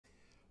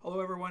Hello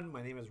everyone,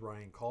 my name is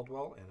Ryan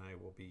Caldwell and I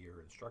will be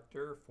your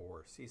instructor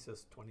for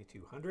CSIS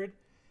 2200.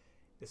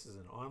 This is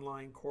an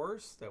online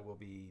course that we'll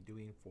be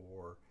doing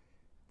for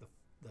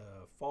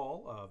the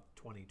fall of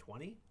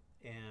 2020,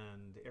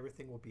 and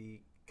everything will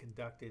be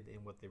conducted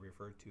in what they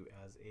refer to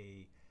as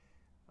an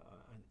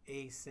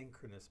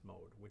asynchronous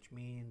mode, which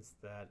means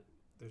that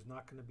there's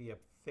not going to be a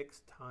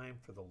fixed time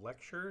for the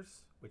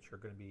lectures, which are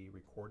going to be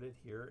recorded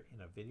here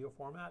in a video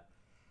format,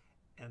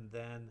 and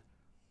then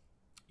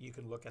you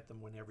can look at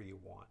them whenever you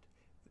want.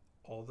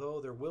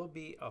 Although there will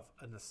be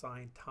an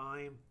assigned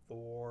time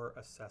for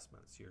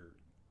assessments, your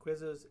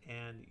quizzes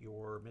and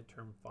your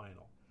midterm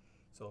final.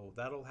 So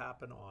that'll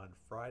happen on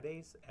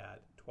Fridays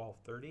at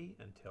 12:30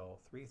 until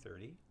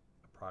 3:30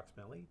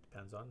 approximately,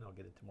 depends on, I'll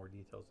get into more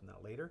details on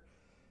that later.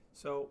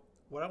 So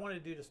what I want to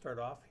do to start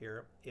off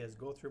here is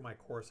go through my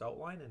course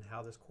outline and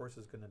how this course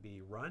is going to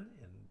be run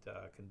and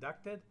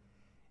conducted.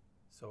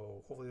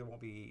 So hopefully there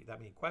won't be that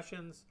many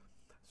questions.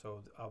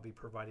 So I'll be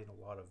providing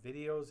a lot of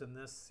videos in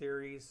this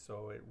series,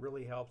 so it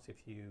really helps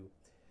if you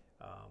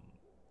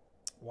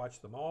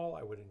watch them all.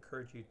 I would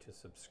encourage you to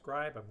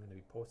subscribe. I'm going to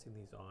be posting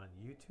these on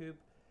YouTube,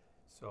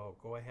 so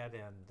go ahead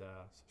and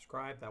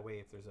subscribe. That way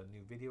if there's a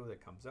new video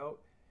that comes out,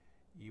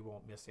 you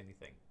won't miss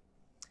anything.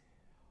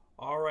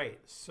 All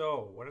right,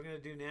 so what I'm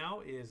going to do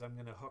now is I'm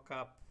going to hook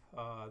up,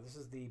 this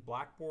is the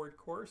Blackboard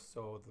course,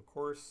 so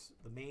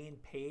the main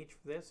page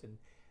for this, and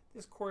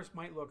this course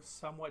might look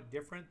somewhat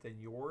different than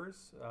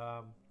yours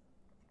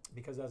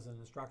because as an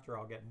instructor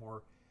I'll get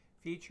more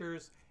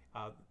features.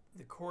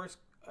 The course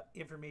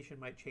information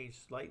might change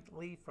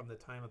slightly from the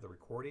time of the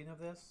recording of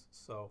this.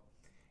 So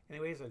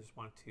anyways, I just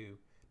want to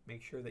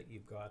make sure that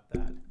you've got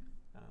that,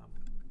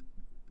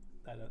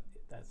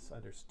 that's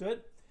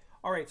understood.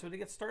 All right, so to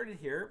get started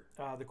here,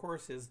 the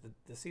course is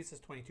the CSIS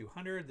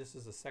 2200. This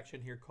is a section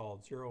here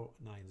called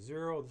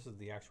 090. This is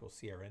the actual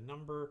CRN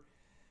number.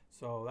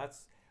 So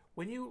that's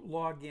when you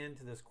log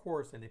into this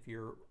course, and if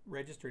you're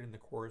registered in the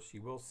course,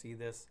 you will see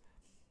this.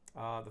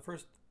 The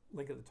first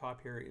link at the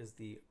top here is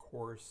the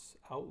course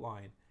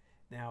outline.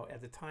 Now,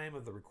 at the time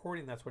of the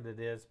recording, that's what it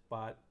is,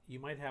 but you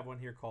might have one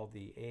here called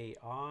the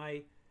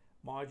AI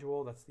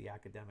module. That's the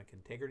academic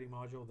integrity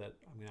module that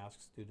I'm going to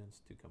ask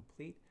students to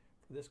complete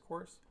for this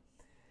course.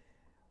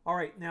 All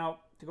right, now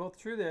to go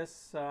through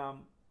this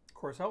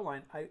course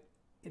outline, I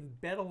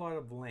embed a lot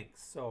of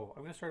links. So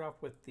I'm going to start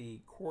off with the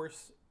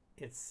course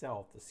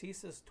itself, the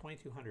CSIS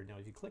 2200. Now,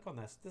 if you click on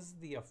this is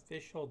the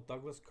official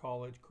Douglas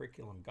College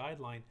curriculum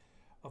guideline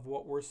of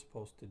what we're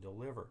supposed to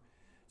deliver.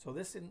 So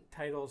this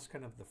entitles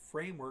kind of the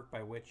framework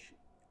by which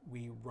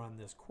we run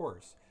this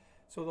course.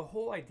 So the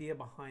whole idea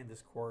behind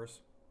this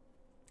course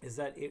is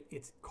that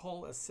it's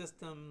called a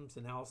systems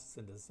analysis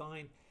and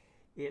design.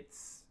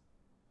 It's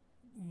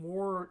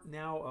more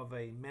now of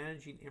a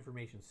managing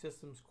information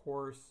systems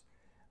course,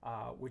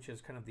 which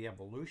is kind of the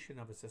evolution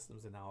of a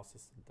systems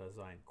analysis and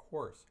design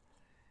course.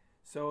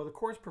 So the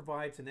course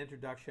provides an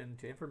introduction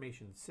to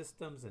information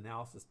systems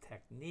analysis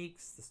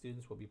techniques. The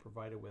students will be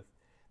provided with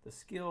the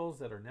skills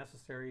that are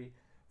necessary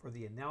for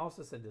the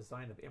analysis and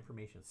design of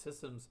information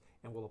systems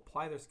and will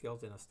apply their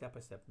skills in a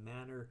step-by-step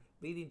manner,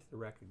 leading to the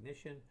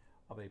recognition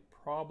of a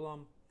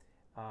problem,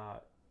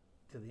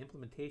 to the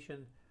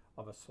implementation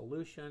of a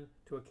solution,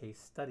 to a case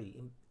study,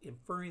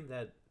 inferring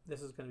that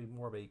this is going to be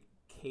more of a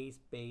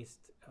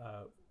case-based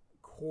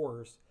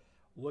course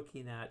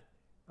looking at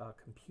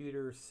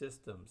computer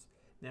systems.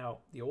 Now,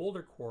 the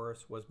older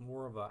course was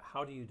more of a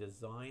how do you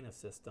design a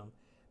system,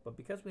 but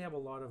because we have a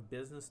lot of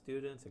business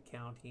students,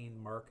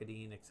 accounting,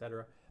 marketing,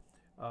 etc.,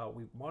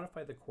 we've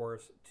modified the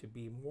course to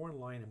be more in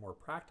line and more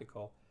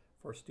practical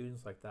for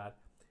students like that,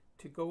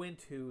 to go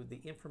into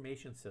the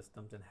information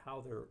systems and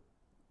how they're,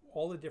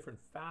 all the different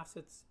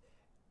facets,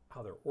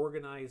 how they're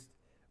organized,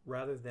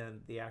 rather than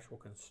the actual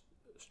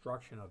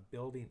construction of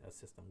building a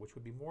system, which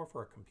would be more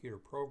for a computer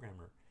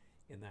programmer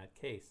in that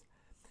case.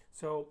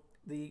 So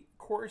the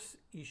course,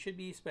 you should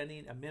be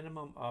spending a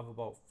minimum of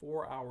about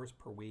 4 hours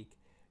per week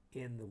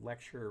in the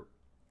lecture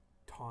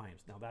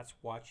times. Now that's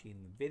watching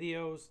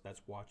videos,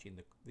 that's watching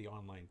the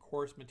online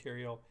course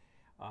material,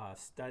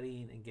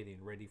 studying and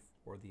getting ready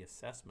for the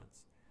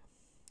assessments.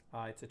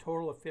 It's a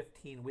total of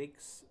 15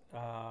 weeks,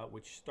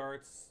 which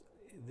starts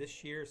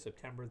this year,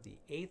 September the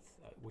 8th,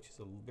 which is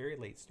a very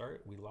late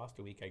start. We lost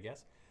a week, I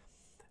guess.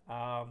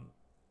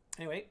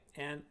 Anyway,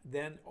 and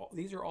then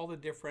these are all the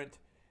different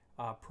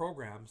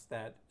programs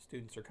that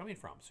students are coming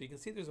from. So you can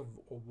see there's a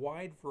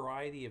wide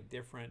variety of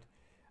different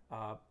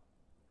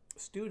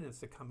students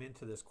that come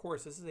into this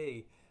course. This is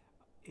a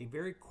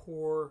very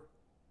core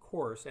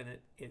course, and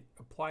it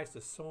applies to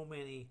so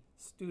many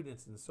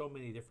students in so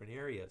many different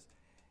areas.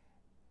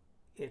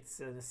 It's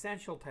an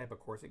essential type of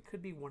course. It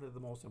could be one of the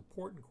most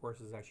important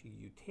courses actually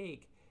you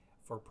take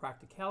for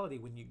practicality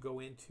when you go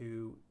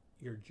into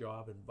your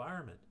job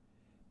environment,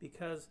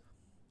 because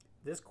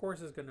this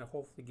course is going to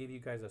hopefully give you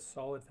guys a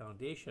solid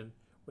foundation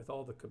with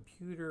all the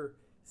computer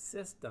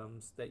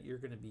systems that you're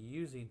going to be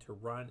using to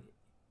run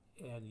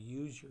and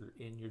use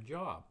in your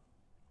job.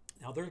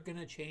 Now they're going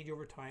to change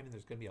over time, and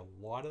there's going to be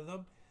a lot of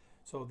them.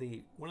 So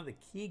one of the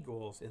key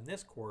goals in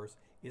this course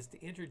is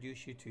to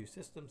introduce you to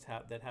systems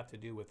that have to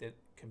do with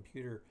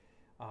computer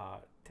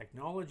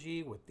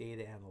technology, with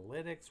data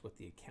analytics, with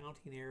the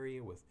accounting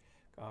area, with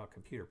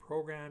computer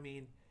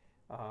programming,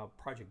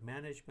 project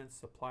management,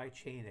 supply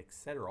chain,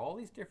 etc. All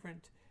these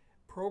different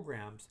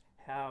programs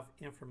have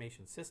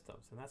information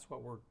systems, and that's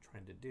what we're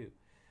trying to do.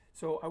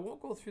 So I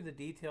won't go through the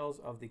details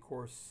of the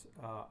course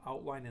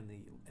outline and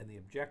the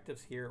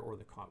objectives here, or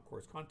the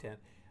course content.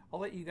 I'll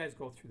let you guys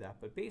go through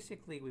that. But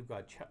basically, we've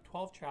got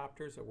 12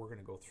 chapters that we're going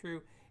to go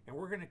through, and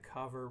we're going to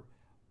cover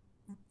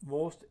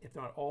most, if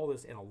not all,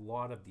 this in a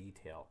lot of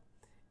detail.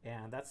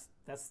 And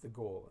that's the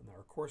goal. And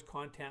our course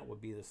content will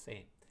be the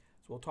same.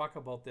 So we'll talk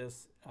about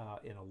this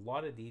in a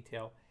lot of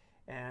detail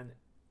and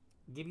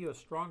give you a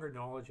stronger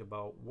knowledge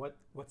about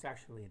what's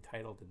actually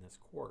entitled in this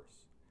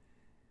course.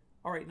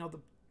 All right, now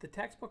the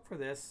textbook for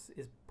this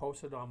is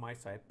posted on my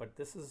site, but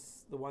this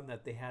is the one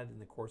that they had in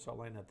the course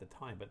outline at the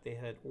time, but they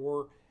had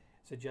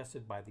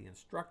suggested by the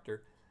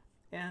instructor,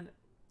 and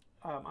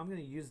I'm going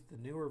to use the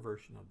newer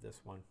version of this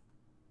one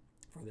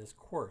for this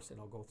course, and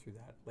I'll go through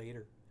that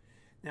later.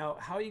 Now,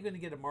 how are you going to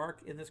get a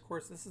mark in this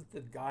course? This is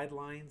the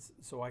guidelines,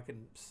 so I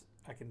can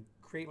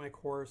create my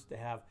course to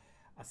have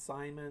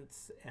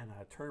assignments and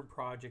a term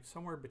project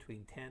somewhere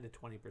between 10 to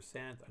 20%,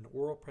 an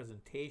oral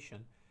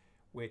presentation,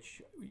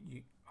 which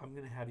I'm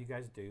going to have you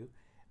guys do,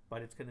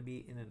 but it's going to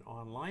be in an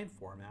online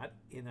format,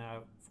 in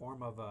a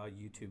form of a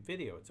YouTube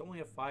video. It's only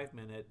a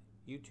 5-minute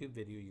YouTube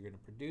video you're going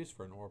to produce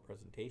for an oral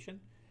presentation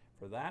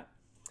for that.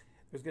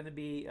 There's going to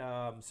be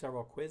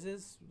several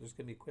quizzes. There's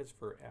going to be a quiz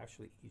for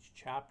actually each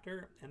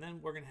chapter, and then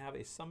we're going to have a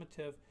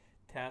summative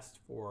test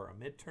for a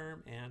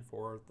midterm and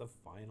for the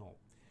final.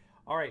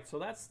 All right, so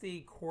that's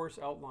the course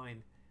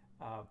outline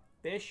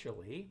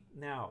officially.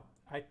 Now,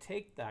 I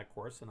take that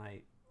course and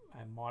I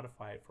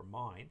modify it for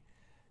mine.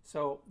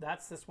 So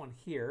that's this one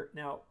here.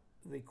 Now,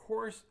 the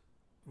course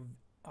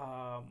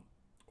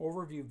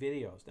overview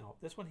videos. Now,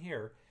 this one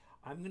here,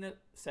 I'm going to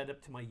set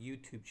up to my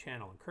YouTube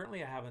channel. And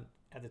currently I haven't,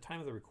 at the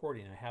time of the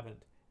recording, I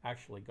haven't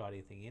actually got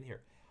anything in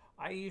here.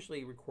 I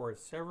usually record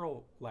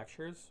several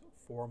lectures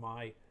for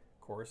my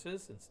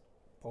courses and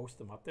post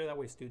them up there. That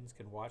way students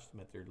can watch them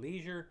at their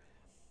leisure,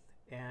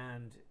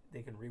 and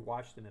they can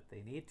rewatch them if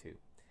they need to,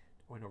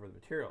 going over the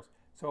materials.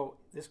 So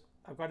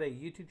I've got a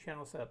YouTube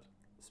channel set up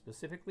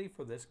specifically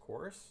for this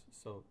course.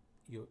 So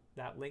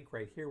that link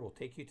right here will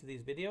take you to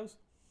these videos.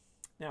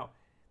 Now,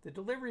 the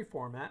delivery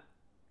format,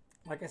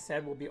 like I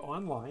said, will be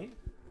online.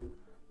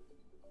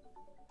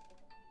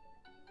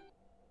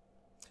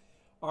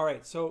 All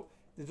right, so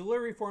the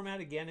delivery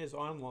format again is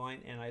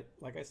online, and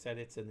like I said,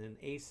 it's in an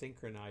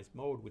asynchronized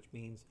mode, which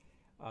means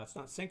it's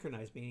not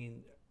synchronized,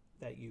 meaning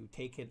that you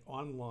take it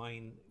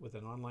online with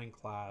an online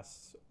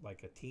class,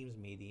 like a Teams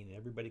meeting, and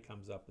everybody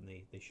comes up and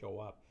they show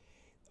up.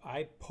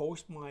 I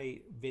post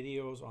my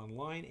videos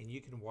online, and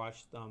you can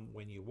watch them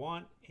when you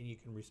want, and you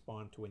can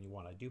respond to when you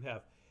want. I do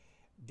have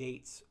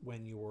dates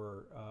when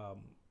your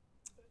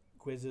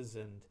quizzes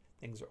and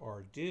things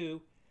are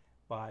due,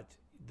 but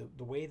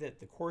the way that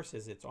the course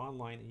is, it's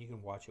online, and you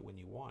can watch it when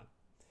you want.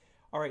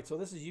 All right, so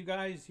this is you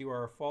guys. You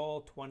are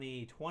fall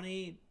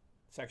 2020,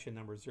 section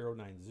number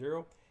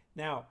 090.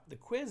 Now, the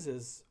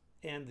quizzes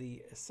and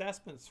the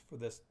assessments for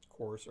this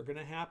course are going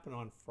to happen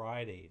on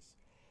Fridays.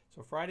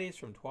 So Fridays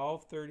from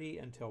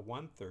 12:30 until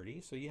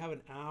 1:30. So you have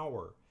an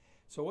hour.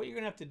 So what you're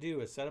going to have to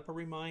do is set up a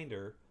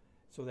reminder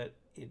so that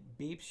it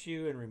beeps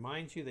you and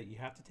reminds you that you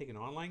have to take an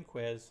online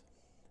quiz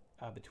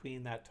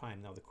between that time.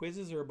 Now, the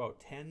quizzes are about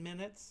 10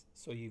 minutes.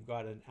 So you've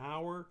got an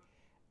hour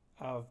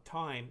of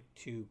time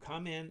to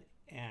come in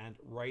and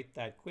write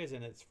that quiz,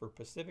 and it's for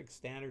Pacific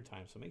Standard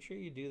Time. So make sure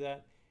you do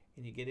that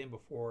and you get in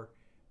before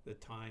the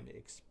time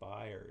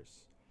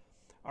expires.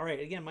 All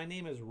right, again, my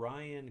name is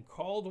Ryan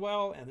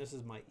Caldwell, and this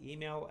is my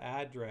email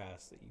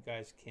address that you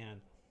guys can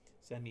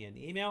send me an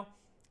email.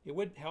 It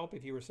would help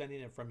if you were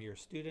sending it from your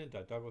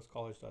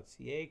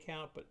student.douglascollege.ca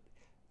account, but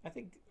I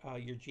think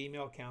your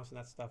Gmail accounts and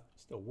that stuff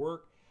still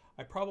work.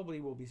 I probably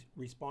will be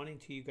responding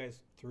to you guys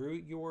through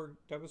your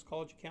Douglas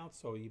College account,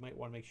 so you might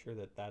want to make sure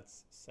that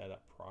that's set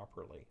up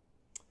properly.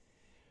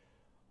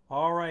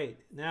 All right,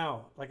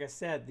 now, like I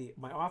said,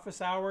 my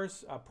office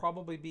hours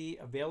probably be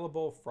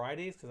available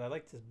Fridays, because I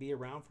like to be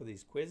around for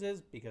these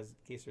quizzes, because in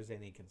case there's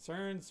any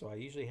concerns. So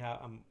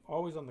I'm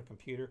always on the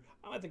computer.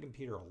 I'm at the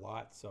computer a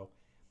lot, so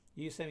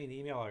you send me an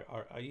email,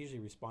 I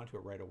usually respond to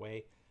it right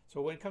away.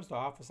 So when it comes to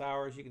office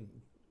hours, you can,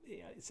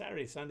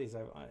 Saturdays, Sundays,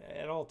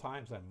 at all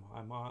times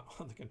I'm on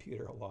the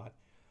computer a lot.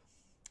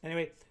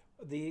 Anyway,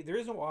 there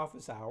is no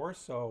office hours,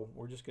 so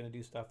we're just going to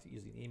do stuff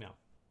using email.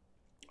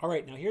 All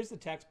right, now here's the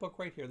textbook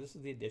right here. This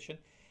is the edition,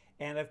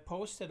 and I've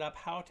posted up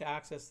how to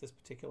access this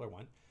particular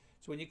one.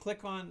 So when you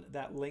click on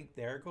that link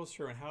there, it goes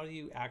through and how do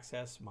you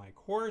access my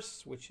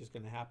course, which is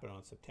going to happen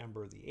on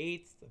September the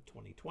 8th of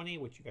 2020,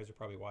 which you guys are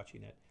probably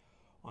watching it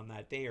on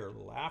that day or a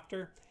little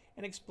after,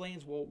 and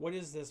explains, well, what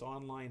is this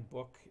online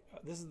book?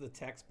 This is the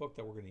textbook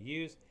that we're going to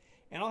use,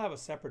 and I'll have a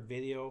separate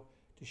video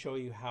to show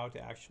you how to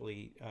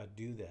actually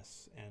do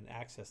this and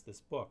access this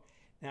book.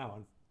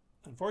 Now,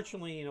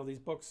 unfortunately, you know, these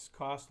books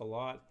cost a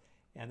lot,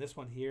 and this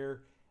one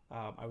here,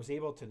 I was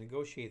able to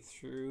negotiate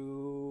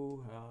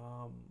through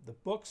the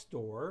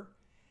bookstore,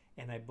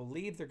 and I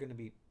believe they're going to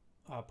be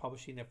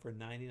publishing it for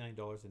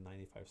 $99.95.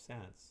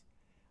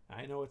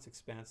 I know it's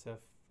expensive,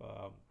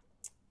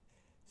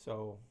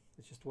 so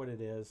it's just what it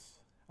is.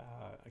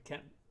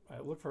 I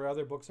looked for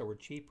other books that were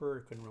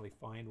cheaper, couldn't really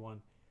find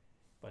one,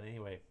 but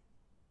anyway,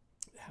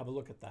 have a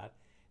look at that.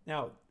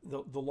 Now,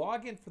 the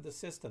login for the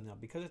system, now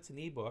because it's an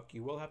ebook,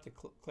 you will have to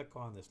click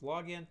on this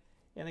login,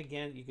 and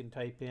again, you can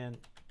type in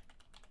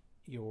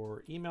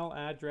your email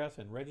address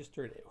and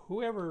register it,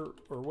 whoever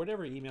or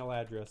whatever email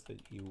address that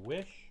you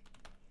wish,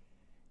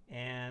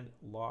 and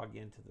log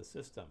into the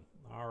system.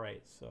 All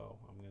right, so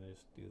I'm going to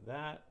just do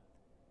that.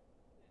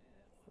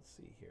 Let's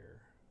see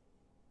here.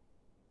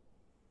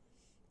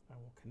 I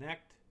will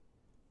connect,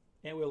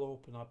 and we'll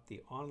open up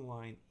the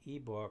online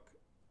ebook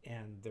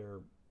and their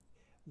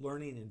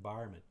learning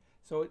environment.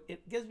 So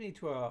it gives me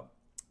to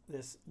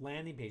this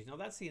landing page. Now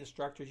that's the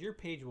instructors. Your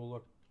page will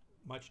look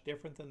much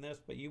different than this,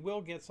 but you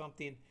will get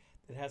something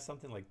that has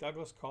something like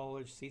Douglas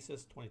College,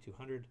 CSIS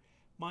 2200,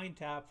 Mind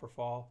Tab for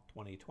Fall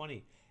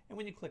 2020. And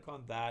when you click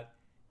on that,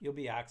 you'll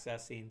be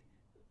accessing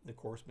the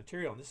course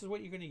material. And this is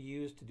what you're going to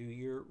use to do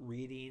your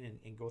reading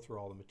and go through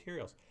all the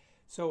materials.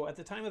 So at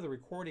the time of the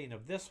recording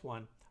of this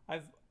one,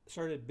 I've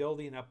started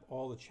building up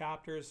all the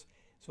chapters.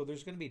 So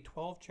there's going to be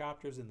 12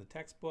 chapters in the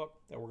textbook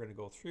that we're going to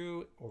go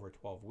through over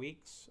 12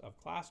 weeks of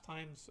class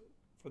times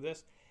for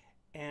this.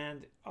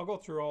 And I'll go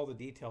through all the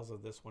details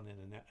of this one in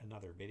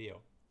another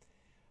video.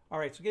 All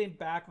right, so getting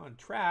back on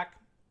track,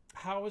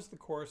 how is the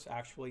course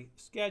actually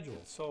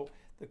scheduled? So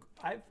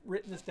I've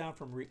written this down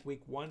from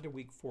week 1 to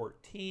week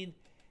 14,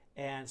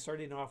 and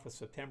starting off with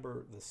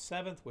September the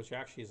 7th, which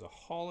actually is a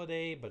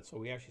holiday, but so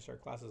we actually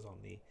start classes on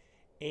the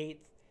 8th,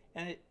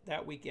 and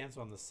that week ends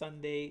on the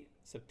Sunday,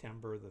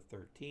 September the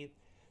 13th.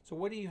 So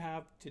what do you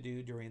have to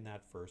do during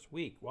that first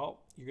week?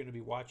 Well, you're going to be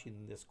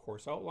watching this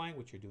course outline,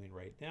 which you're doing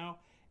right now,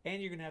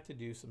 and you're going to have to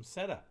do some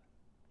setup.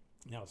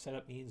 Now,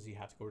 setup means you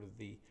have to go to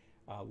the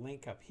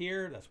link up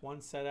here. That's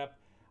one setup.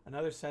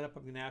 Another setup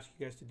I'm going to ask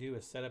you guys to do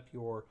is set up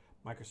your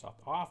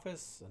Microsoft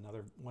Office.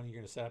 Another one you're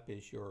going to set up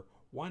is your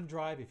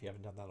OneDrive if you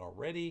haven't done that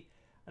already.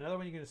 Another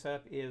one you're going to set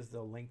up is the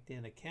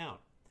LinkedIn account.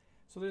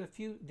 So there's a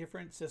few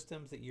different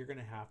systems that you're going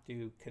to have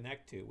to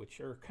connect to, which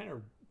are kind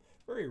of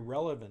very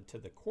relevant to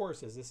the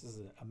course, as this is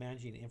a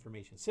managing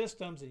information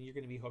systems, and you're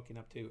going to be hooking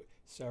up to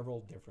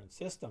several different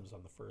systems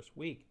on the first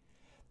week.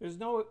 There's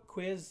no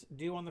quiz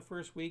due on the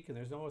first week, and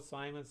there's no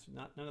assignments,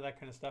 none of that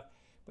kind of stuff.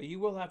 But you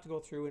will have to go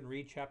through and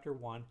read chapter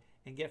 1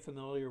 and get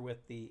familiar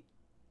with the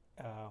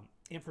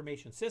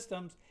information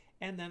systems,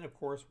 and then of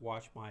course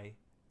watch my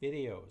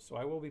videos. So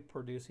I will be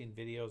producing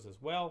videos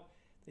as well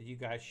that you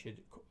guys should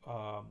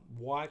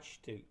watch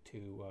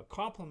to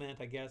complement,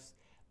 I guess,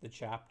 the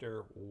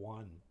chapter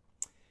 1.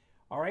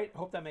 All right,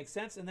 hope that makes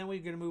sense. And then we're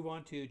going to move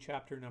on to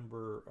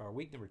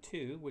week number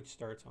 2, which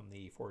starts on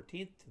the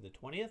 14th to the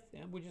 20th,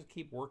 and we just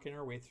keep working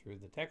our way through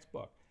the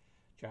textbook.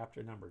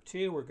 Chapter number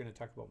 2, we're going to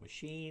talk about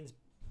machines.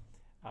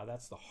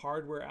 That's the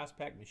hardware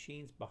aspect,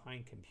 machines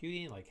behind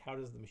computing, like how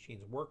does the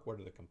machines work, what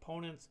are the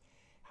components,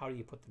 how do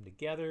you put them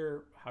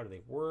together, how do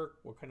they work,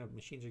 what kind of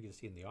machines are you going to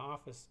see in the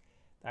office,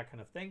 that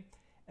kind of thing.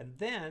 And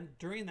then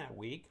during that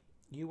week,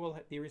 you will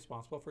be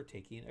responsible for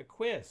taking a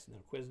quiz. Now,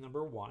 quiz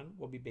number 1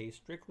 will be based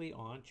strictly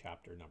on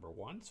chapter number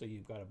 1, so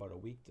you've got about a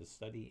week to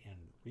study and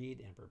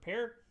read and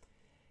prepare.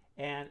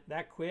 And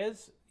that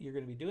quiz you're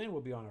going to be doing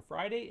will be on a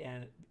Friday,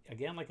 and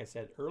again, like I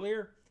said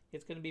earlier,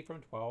 it's going to be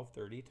from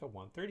 12:30 to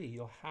 1:30.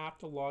 You'll have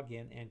to log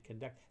in and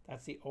conduct.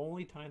 That's the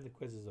only time the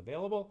quiz is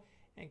available,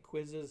 and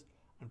quizzes,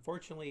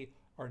 unfortunately,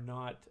 are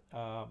not,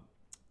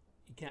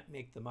 you can't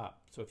make them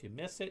up. So if you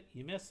miss it,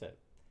 you miss it.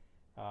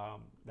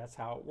 That's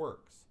how it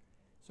works.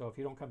 So if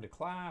you don't come to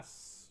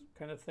class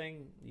kind of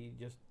thing, you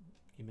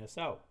miss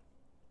out.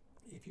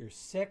 If you're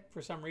sick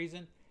for some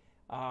reason,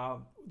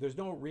 there's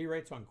no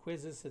rewrites on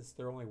quizzes since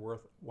they're only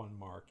worth 1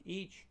 mark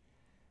each.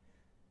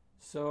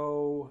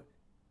 So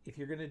if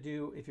you're going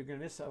to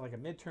miss like a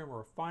midterm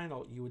or a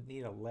final, you would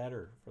need a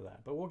letter for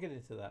that. But we'll get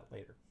into that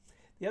later.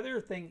 The other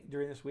thing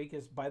during this week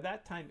is by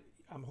that time,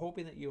 I'm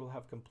hoping that you will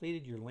have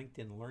completed your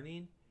LinkedIn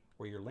Learning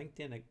or your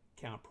LinkedIn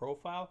account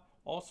profile,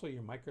 also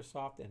your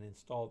Microsoft, and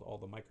installed all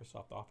the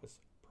Microsoft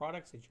Office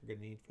products that you're going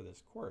to need for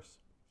this course.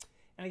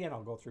 And again,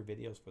 I'll go through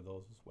videos for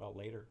those as well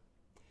later.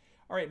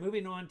 All right,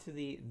 moving on to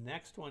the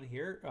next one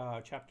here,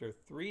 chapter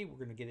 3, we're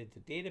going to get into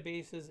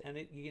databases, and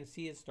you can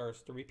see it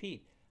starts to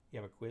repeat. You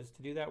have a quiz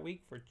to do that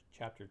week for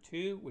chapter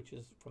 2, which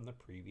is from the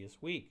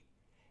previous week,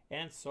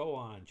 and so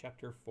on,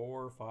 chapter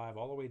 4, 5,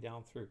 all the way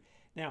down through.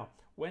 Now,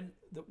 when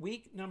the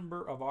week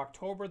number of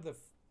October the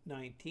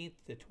 19th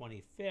to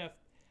 25th,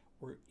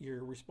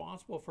 you're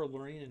responsible for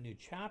learning a new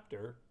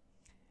chapter,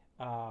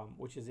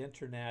 which is the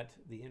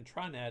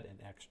intranet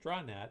and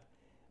extranet,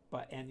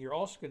 and you're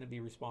also going to be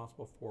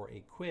responsible for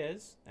a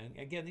quiz. And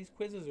again, these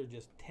quizzes are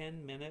just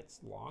 10 minutes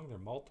long. They're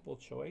multiple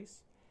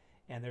choice,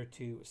 and they're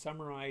to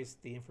summarize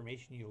the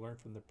information you learned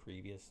from the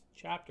previous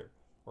chapter.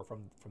 or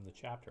from the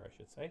chapter, I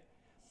should say.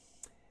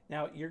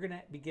 Now, you're going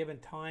to be given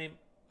time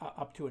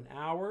up to an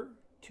hour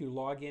to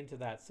log into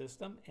that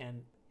system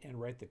and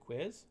write the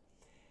quiz.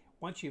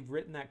 Once you've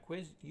written that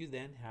quiz, you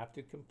then have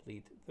to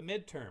complete the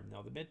midterm.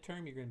 Now, the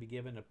midterm, you're going to be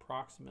given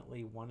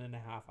approximately 1.5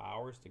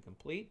 hours to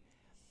complete,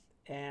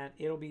 and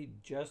it'll be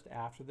just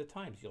after the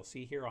times. You'll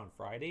see here on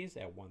Fridays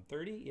at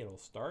 1:30, it'll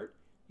start.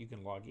 You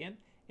can log in,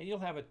 and you'll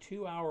have a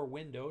 2-hour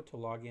window to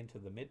log into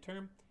the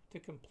midterm to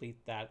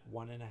complete that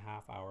 1.5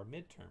 hour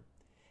midterm.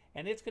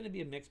 And it's going to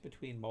be a mix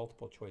between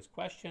multiple choice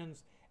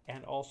questions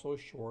and also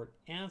short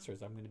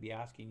answers. I'm going to be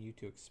asking you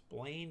to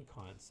explain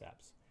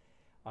concepts.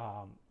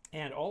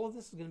 And all of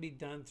this is going to be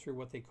done through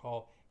what they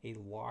call a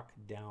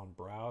lockdown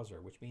browser,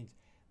 which means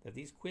that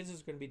these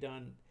quizzes are going to be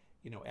done,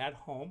 at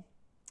home,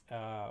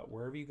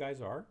 wherever you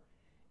guys are,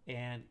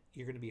 and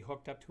you're going to be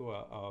hooked up to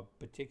a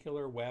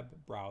particular web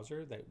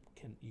browser that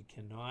you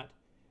cannot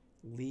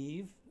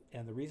leave.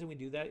 And the reason we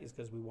do that is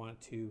because we want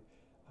to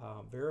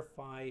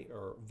verify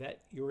or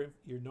vet your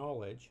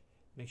knowledge,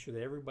 make sure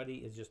that everybody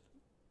is just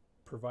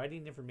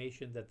providing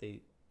information that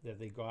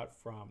they got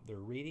from their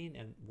reading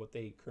and what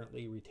they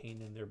currently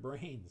retain in their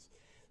brains.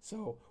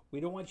 So we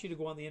don't want you to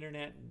go on the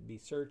internet and be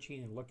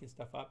searching and looking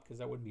stuff up, because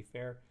that wouldn't be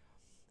fair,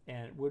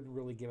 and it wouldn't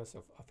really give us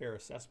a fair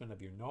assessment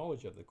of your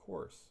knowledge of the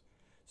course.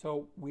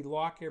 So we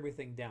lock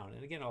everything down,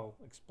 and again, I'll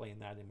explain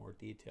that in more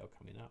detail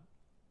coming up.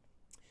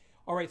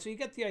 All right, so you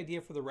get the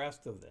idea for the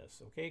rest of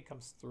this, okay? It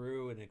comes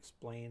through and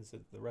explains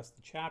the rest of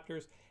the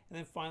chapters. And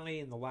then finally,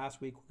 in the last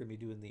week, we're going to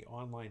be doing the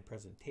online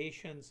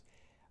presentations.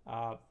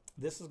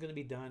 This is going to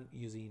be done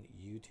using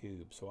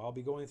YouTube. So I'll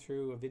be going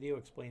through a video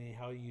explaining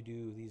how you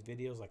do these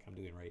videos like I'm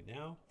doing right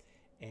now.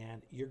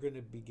 And you're going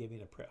to be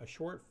giving a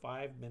short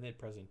 5-minute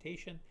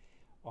presentation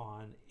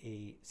on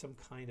some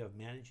kind of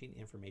managing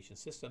information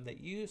system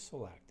that you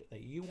select,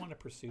 that you want to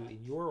pursue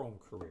in your own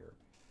career.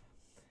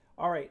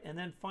 All right, and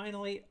then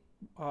finally,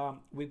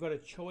 we've got a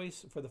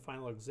choice for the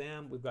final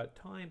exam. We've got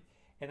time,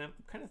 and I'm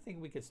kind of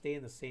thinking we could stay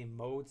in the same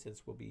mode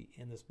since we'll be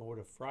in this mode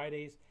of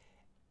Fridays,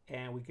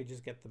 and we could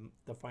just get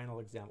the final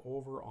exam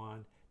over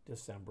on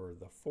December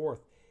the 4th.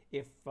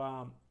 If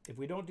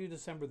we don't do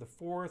December the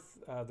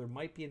 4th, there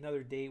might be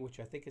another day, which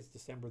I think is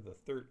December the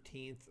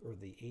 13th or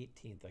the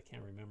 18th. I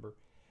can't remember.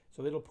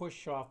 So it'll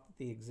push off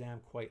the exam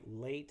quite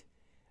late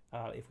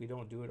if we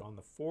don't do it on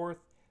the 4th.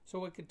 So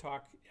we could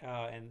talk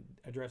and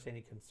address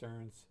any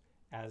concerns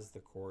as the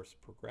course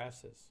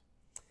progresses.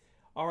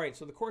 All right,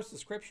 so the course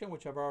description,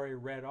 which I've already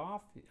read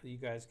off, you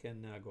guys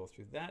can go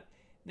through that.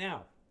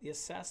 Now, the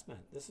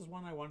assessment. This is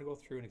one I want to go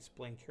through and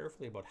explain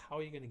carefully about how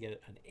you're going to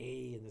get an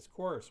A in this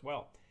course.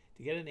 Well,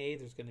 to get an A,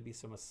 there's going to be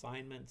some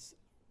assignments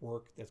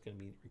work that's going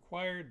to be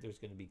required. There's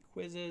going to be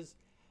quizzes.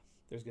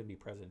 There's going to be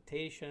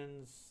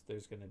presentations.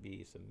 There's going to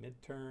be some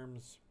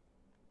midterms,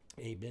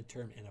 a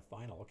midterm, and a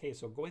final. Okay,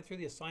 so going through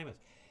the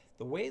assignments.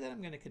 The way that I'm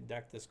going to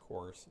conduct this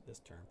course this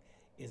term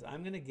is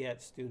I'm going to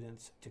get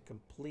students to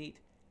complete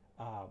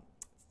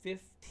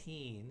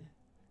 15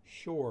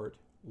 short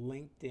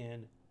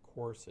LinkedIn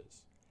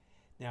courses.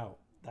 Now,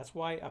 that's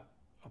why up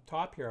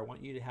top here, I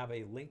want you to have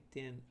a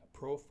LinkedIn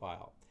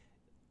profile.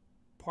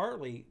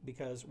 Partly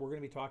because we're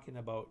going to be talking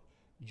about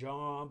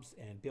jobs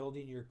and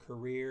building your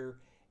career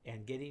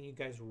and getting you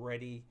guys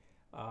ready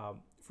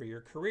for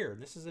your career.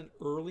 And this is an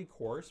early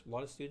course. A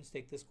lot of students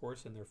take this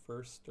course in their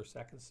first or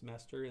second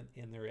semester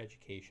in their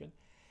education.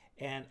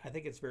 And I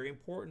think it's very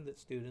important that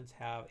students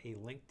have a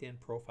LinkedIn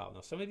profile.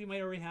 Now, some of you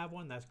might already have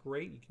one. That's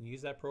great. You can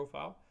use that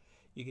profile.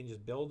 You can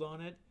just build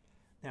on it.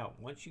 Now,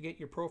 once you get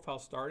your profile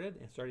started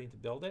and starting to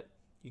build it,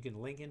 you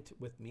can link in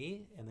with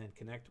me and then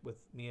connect with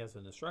me as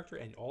an instructor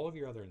and all of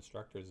your other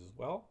instructors as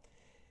well.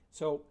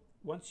 So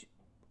once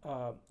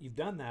you've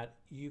done that,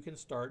 you can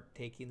start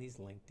taking these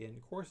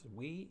LinkedIn courses.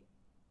 We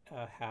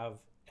have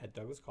at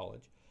Douglas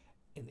College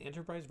an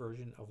enterprise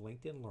version of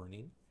LinkedIn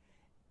Learning,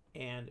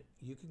 and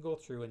you can go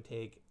through and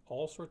take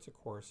all sorts of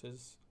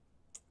courses,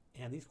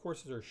 and these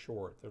courses are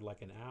short. They're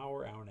like an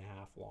hour, hour and a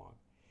half long,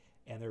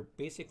 and they're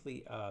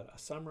basically a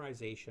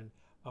summarization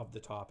of the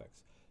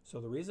topics. So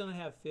the reason I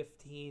have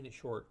 15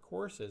 short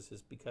courses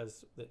is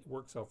because it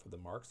works out for the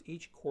marks.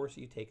 Each course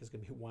you take is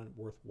going to be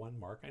worth 1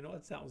 mark. I know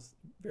it sounds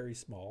very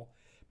small,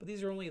 but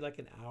these are only like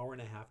an hour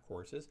and a half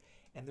courses,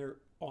 and they're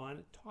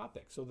on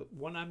topic. So the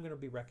one I'm going to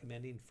be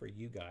recommending for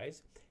you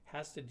guys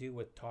has to do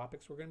with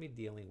topics we're going to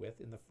be dealing with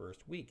in the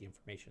first week,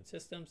 information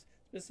systems,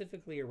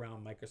 specifically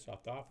around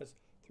Microsoft Office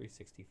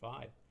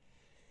 365.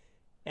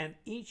 And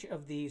each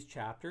of these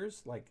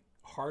chapters, like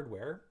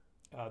hardware,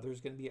 there's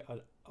going to be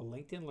a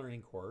LinkedIn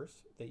Learning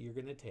course that you're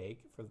going to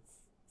take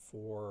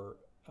for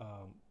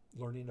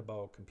learning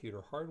about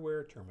computer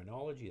hardware,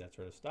 terminology, that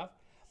sort of stuff.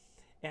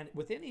 And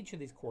within each of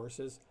these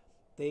courses,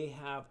 they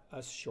have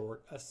a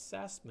short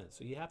assessment.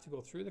 So you have to go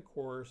through the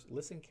course,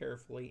 listen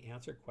carefully,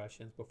 answer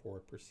questions before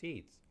it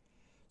proceeds.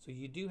 So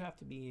you do have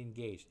to be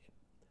engaged.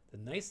 The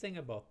nice thing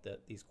about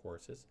these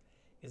courses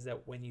is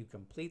that when you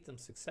complete them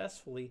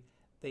successfully,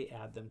 they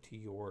add them to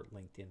your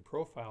LinkedIn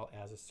profile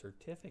as a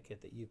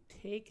certificate that you've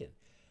taken.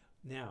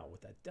 Now,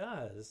 what that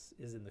does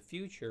is in the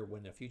future,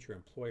 when a future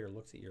employer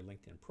looks at your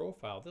LinkedIn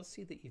profile, they'll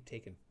see that you've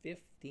taken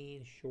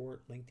 15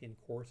 short LinkedIn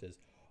courses,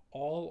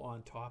 all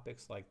on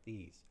topics like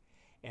these.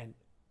 And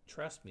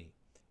trust me,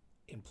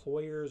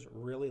 employers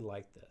really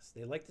like this.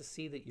 They like to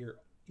see that you're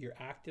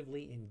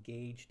actively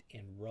engaged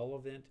in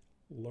relevant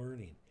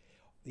learning.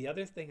 The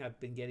other thing I've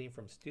been getting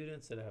from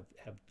students that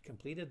have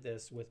completed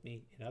this with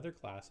me in other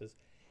classes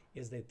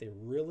is that they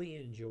really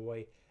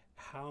enjoy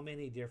how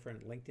many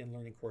different LinkedIn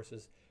learning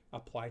courses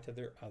apply to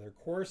their other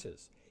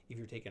courses. If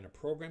you're taking a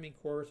programming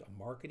course, a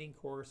marketing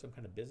course, some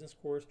kind of business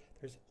course,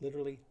 there's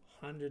literally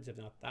hundreds, if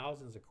not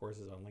thousands, of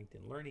courses on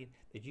LinkedIn Learning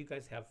that you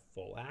guys have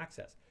full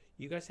access.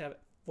 You guys have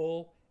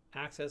full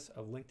access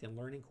of LinkedIn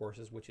Learning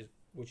courses, which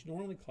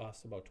normally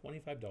costs about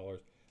 $25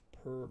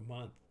 per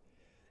month.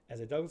 As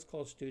a Douglas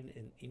College student,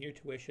 in your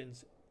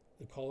tuitions,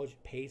 the college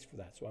pays for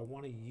that. So I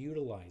want to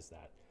utilize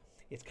that.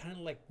 It's kind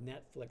of like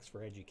Netflix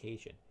for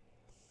education.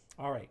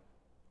 All right,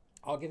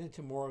 I'll get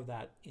into more of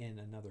that in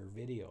another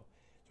video.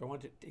 So I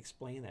want to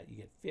explain that. You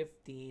get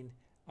 15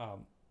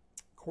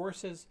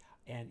 courses,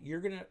 and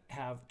you're going to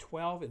have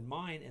 12 in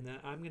mine, and then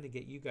I'm going to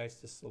get you guys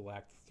to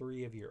select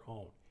 3 of your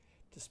own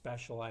to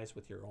specialize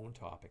with your own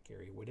topic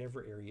area,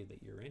 whatever area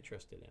that you're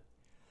interested in.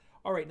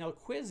 All right, now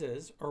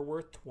quizzes are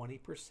worth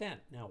 20%.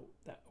 Now,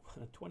 that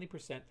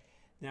 20%,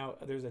 now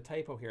there's a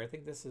typo here. I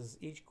think this is,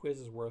 each quiz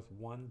is worth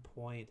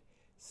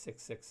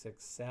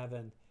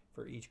 1.6667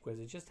 for each quiz.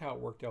 It's just how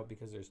it worked out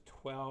because there's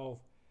 12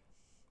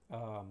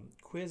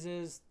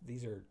 quizzes.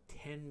 These are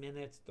 10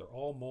 minutes. They're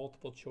all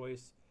multiple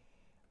choice,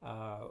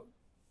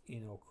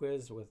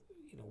 quiz with,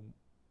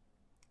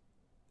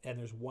 and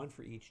there's one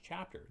for each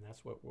chapter. And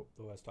that's what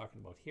I was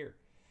talking about here.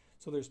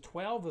 So there's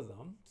 12 of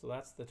them. So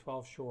that's the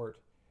 12 short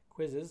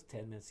quizzes,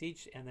 10 minutes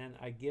each, and then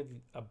I give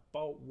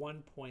about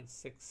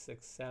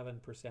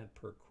 1.667%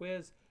 per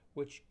quiz,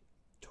 which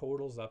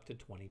totals up to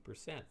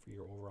 20% for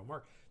your overall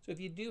mark. So if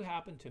you do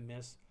happen to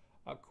miss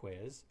a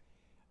quiz,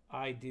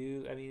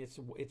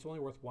 it's only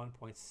worth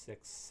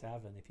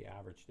 1.67 if you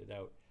averaged it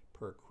out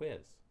per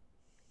quiz.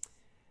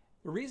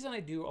 The reason I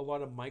do a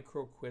lot of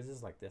micro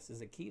quizzes like this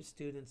is it keeps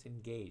students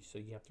engaged. So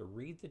you have to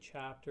read the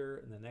chapter,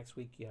 and the next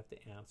week you have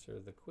to answer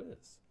the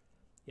quiz.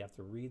 You have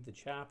to read the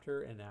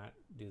chapter and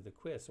do the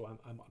quiz. So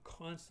I'm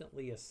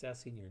constantly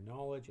assessing your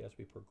knowledge as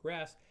we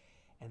progress.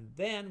 And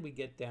then we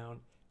get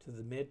down to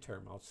the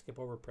midterm. I'll skip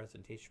over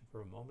presentation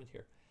for a moment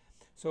here.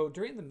 So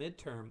during the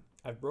midterm,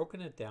 I've broken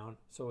it down.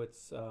 So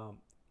it's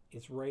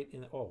right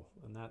in,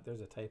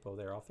 there's a typo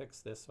there. I'll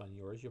fix this on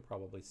yours. You'll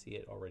probably see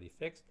it already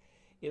fixed.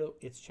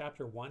 It's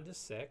chapter 1 to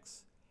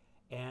 6,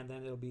 and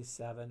then it'll be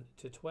 7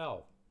 to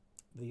 12.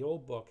 The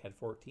old book had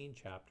 14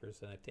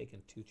 chapters, and I've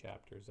taken 2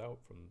 chapters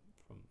out from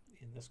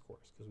in this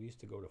course because we used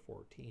to go to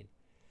 14.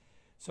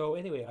 So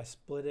anyway, I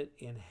split it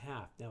in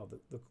half. Now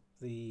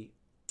the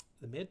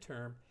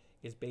midterm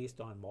is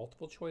based on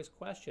multiple choice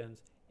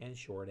questions and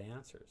short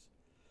answers.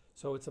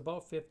 So it's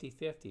about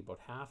 50-50. About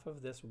half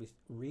of this will be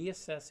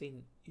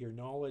reassessing your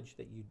knowledge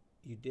that you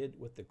did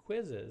with the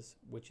quizzes,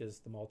 which is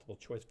the multiple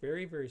choice.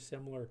 Very, very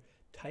similar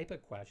type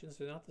of questions.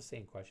 They're not the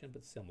same question,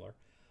 but similar.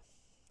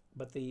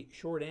 But the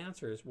short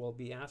answers will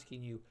be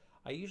asking you,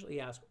 I usually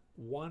ask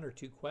 1 or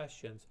 2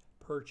 questions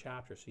per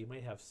chapter. So you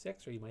might have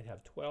 6 or you might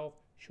have 12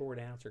 short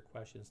answer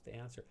questions to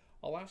answer.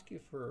 I'll ask you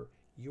for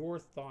your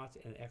thoughts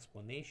and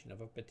explanation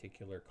of a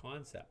particular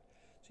concept.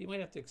 So you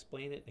might have to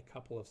explain it in a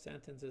couple of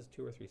sentences,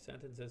 2 or 3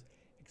 sentences,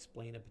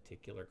 explain a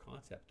particular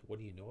concept. What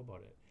do you know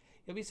about it?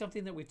 It'll be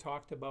something that we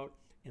talked about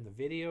in the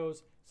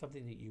videos,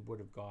 something that you would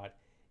have got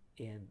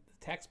in the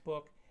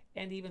textbook,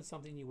 and even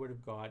something you would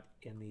have got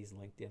in these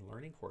LinkedIn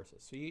learning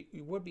courses. So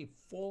you would be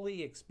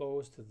fully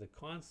exposed to the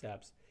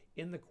concepts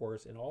in the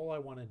course, and all I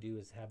want to do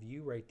is have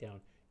you write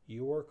down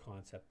your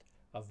concept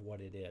of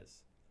what it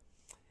is.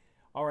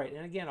 All right,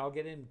 and again, I'll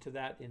get into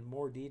that in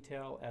more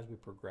detail as we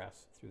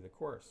progress through the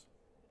course.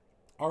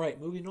 All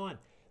right, moving on.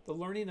 The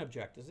learning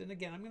objectives. And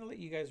again, I'm going to let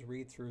you guys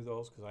read through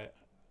those because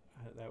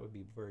that would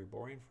be very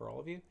boring for all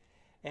of you.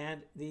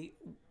 And the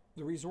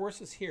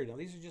resources here. Now,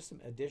 these are just some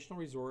additional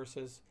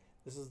resources.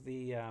 This is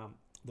the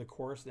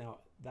course. Now,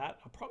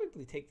 I'll probably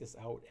take this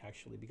out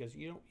actually because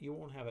you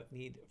won't have a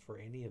need for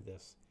any of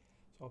this.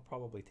 So I'll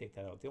probably take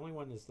that out. The only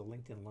one is the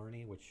LinkedIn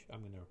Learning, which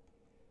I'm going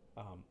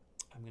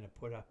to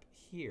put up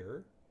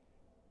here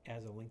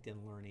as a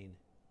LinkedIn Learning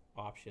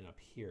option up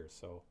here.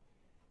 So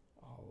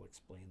I'll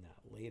explain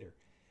that later.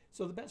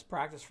 So the best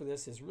practice for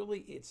this is really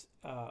it's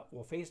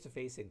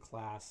face-to-face in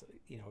class.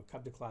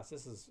 Come to class.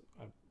 This is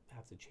I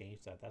have to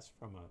change that. That's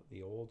from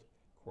the old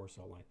course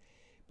outline.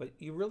 But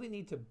you really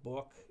need to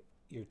book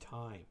your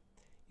time.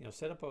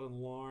 Set up an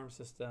alarm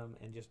system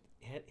and just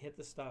hit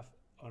the stuff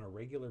on a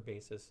regular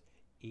basis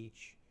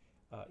each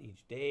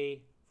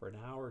day for an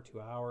hour,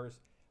 2 hours,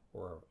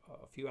 or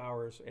a few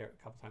hours, a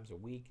couple times a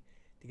week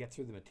to get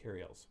through the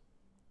materials.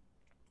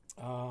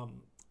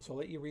 So I'll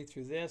let you read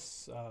through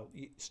this.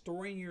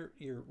 Storing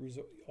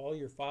all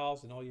your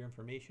files and all your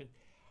information,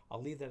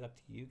 I'll leave that up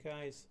to you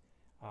guys.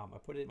 I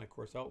put it in my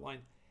course outline.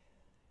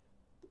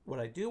 What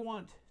I do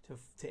want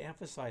to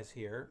emphasize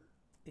here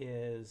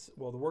is,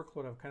 well, the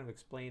workload I've kind of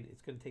explained,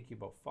 it's going to take you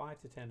about 5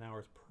 to 10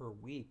 hours per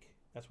week.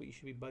 That's what you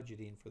should be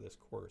budgeting for this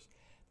course.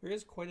 There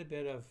is quite a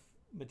bit of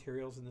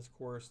materials in this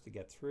course to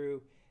get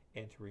through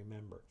and to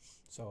remember.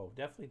 So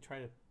definitely try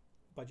to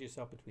budget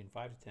yourself between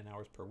 5 to 10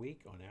 hours per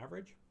week on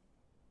average.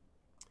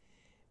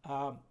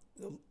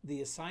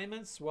 The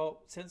assignments,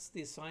 well, since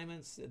the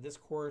assignments in this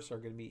course are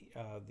going to be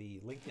the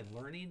LinkedIn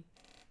Learning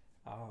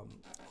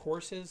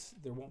courses,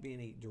 there won't be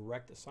any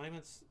direct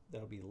assignments.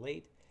 That'll be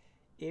late.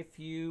 If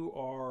you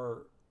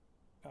are,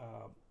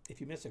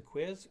 if you miss a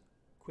quiz,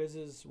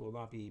 quizzes will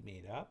not be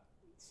made up,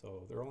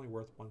 so they're only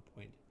worth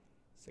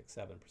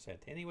 1.67%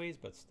 anyways,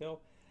 but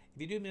still,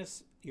 if you do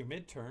miss your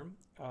midterm,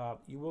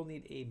 you will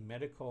need a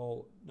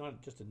medical,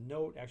 not just a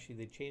note, actually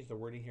they changed the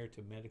wording here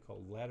to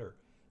medical letter.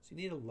 So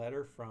you need a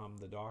letter from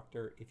the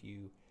doctor if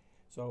you,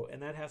 so,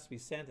 and that has to be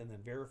sent and then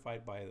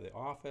verified by the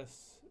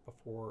office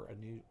before a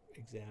new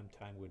exam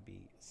time would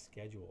be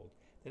scheduled.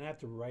 Then I have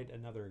to write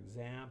another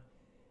exam,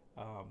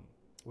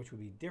 which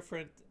would be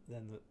different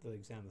than the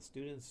exam the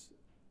students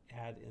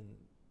had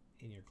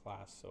in your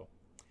class. So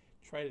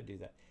try to do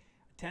that.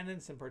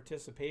 Attendance and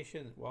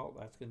participation, well,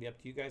 that's going to be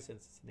up to you guys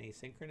since it's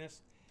an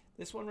asynchronous.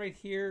 This one right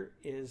here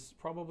is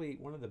probably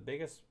one of the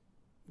biggest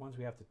ones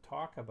we have to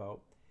talk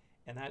about,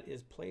 and that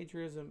is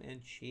plagiarism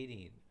and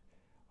cheating.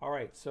 All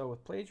right, so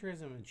with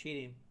plagiarism and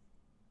cheating,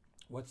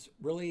 what's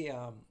really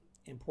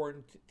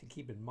important to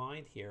keep in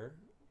mind here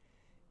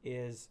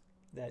is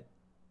that,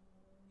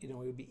 you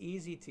know, it would be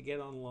easy to get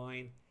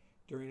online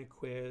during a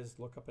quiz,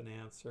 look up an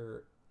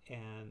answer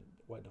and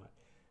whatnot.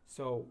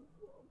 So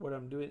what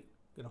I'm doing,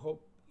 going to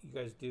hope you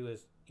guys do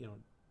is, you know,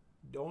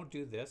 don't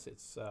do this.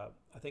 It's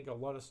I think a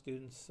lot of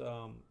students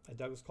at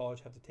Douglas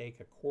College have to take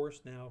a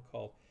course now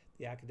called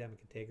the Academic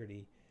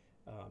Integrity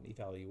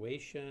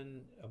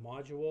Evaluation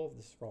module.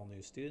 This is for all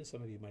new students.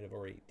 Some of you might have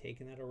already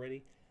taken that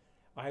already.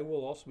 I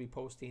will also be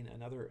posting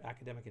another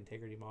academic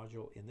integrity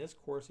module in this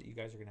course that you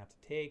guys are going to have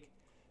to take.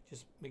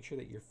 Just make sure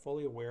that you're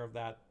fully aware of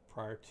that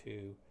prior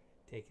to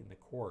taking the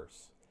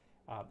course.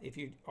 If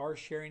you are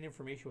sharing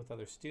information with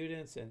other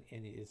students and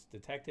it's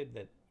detected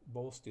that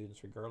both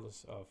students,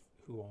 regardless of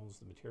who owns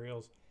the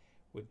materials,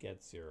 would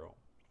get 0.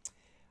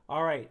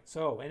 All right,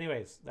 so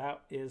anyways,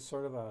 that is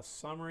sort of a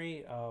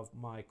summary of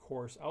my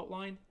course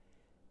outline.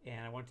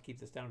 And I want to keep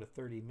this down to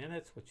 30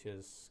 minutes, which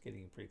is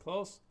getting pretty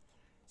close.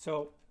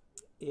 So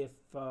if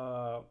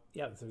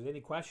there's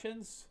any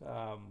questions,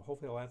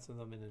 hopefully I'll answer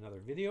them in another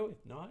video.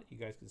 If not, you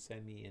guys can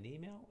send me an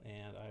email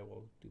and I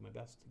will do my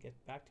best to get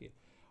back to you.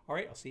 All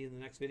right, I'll see you in the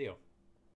next video.